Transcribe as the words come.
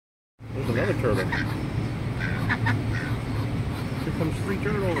another turtle. Here comes 3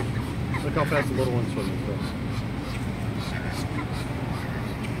 turtles. Look how fast the little one's swimming.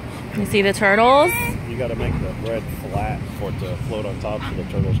 You see the turtles? You gotta make the bread flat for it to float on top so the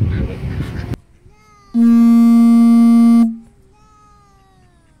turtles can get it.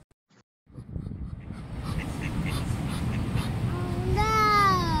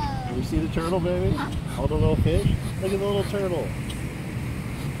 You see the turtle, baby? All the little fish? Look at the little turtle.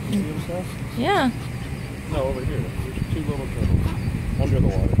 You see them stuff? Yeah. No, over here. There's 2 little turtles under the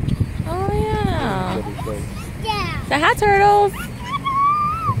water. Oh, yeah. Yeah. Say hi, turtles.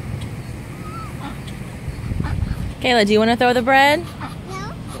 Kayla, do you want to throw the bread?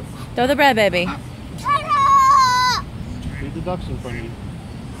 No. Throw the bread, baby. Turtle! Feed the ducks in front of you.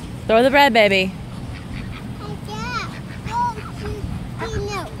 Throw the bread, baby.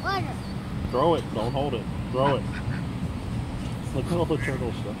 Throw it. Don't hold it. Throw it. Look at all the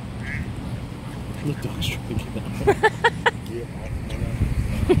turtle stuff. The duck's trying to get out.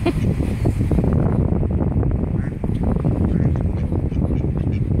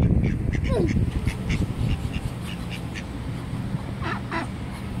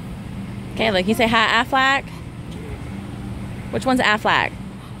 Kayla, can you say hi, Aflac? Which one's Aflac?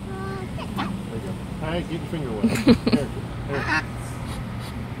 There you go. Alright, get your finger wet. Here.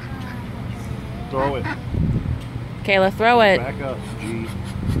 Throw it. Kayla, throw it. Back up, G.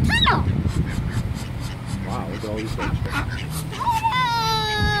 Turtle! Wow, look at all these things.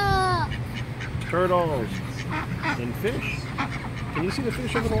 Turtle! Turtles. And fish. Can you see the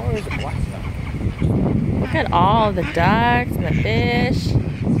fish over the water? There's a black duck. Look at all the ducks and the fish.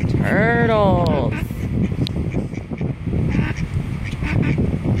 Turtles.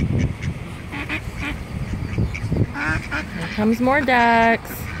 Here comes more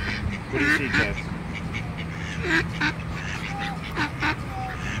ducks. What do you see, Cash?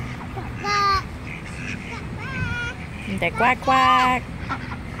 They quack quack.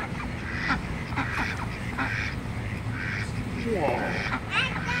 Whoa.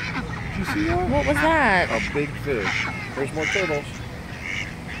 Did you see that? What was that? A big fish. There's more turtles.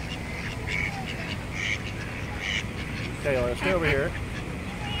 Okay, let's stay over here.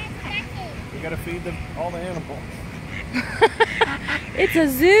 We gotta feed all the animals. It's a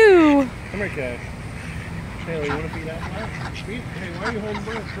zoo. Come here, Cash. Taylor, you want to feed that? Hey, why are you holding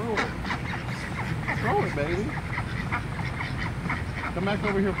breath? Throw it. Throw it, baby. Come back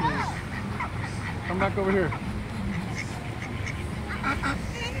over here, please. Come back over here.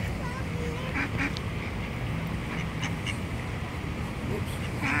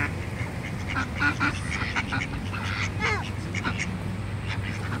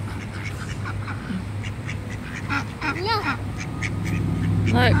 No.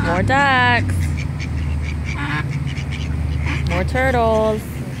 Look, more ducks. More turtles.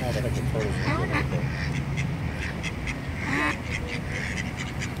 How the heck are turtles gonna get out there?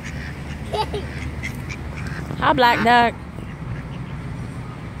 Hi, black duck.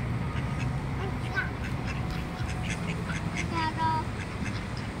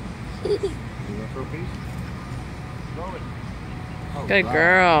 You want for a piece? Throw it. Oh, Good wow.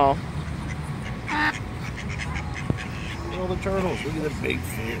 girl. Look at all the turtles. Look at the big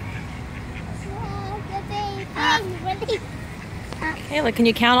fish. Kayla, can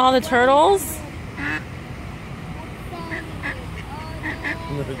you count all the turtles?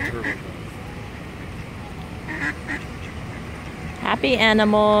 Look at the turtles. Happy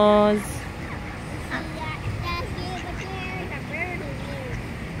animals.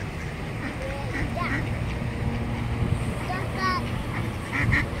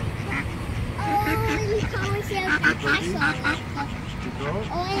 Throw it.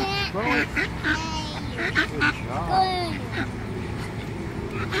 Throw it. Good job.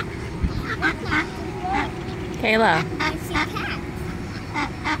 Kayla.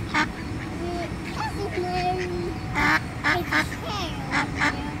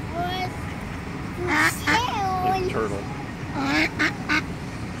 Big turtle.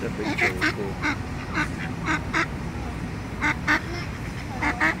 That big turtle's cool.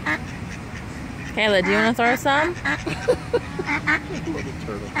 Kayla, do you want to throw some? Little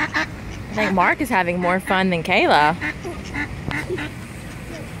turtle. I think Mark is having more fun than Kayla.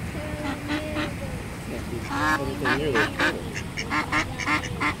 Anything near those turtles.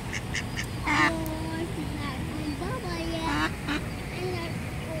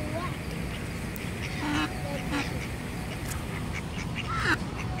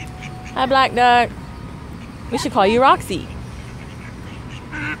 Hi, Black Duck. We should call you Roxy.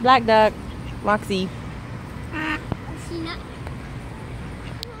 Black Duck, Roxy.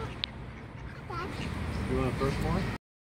 You want to first more?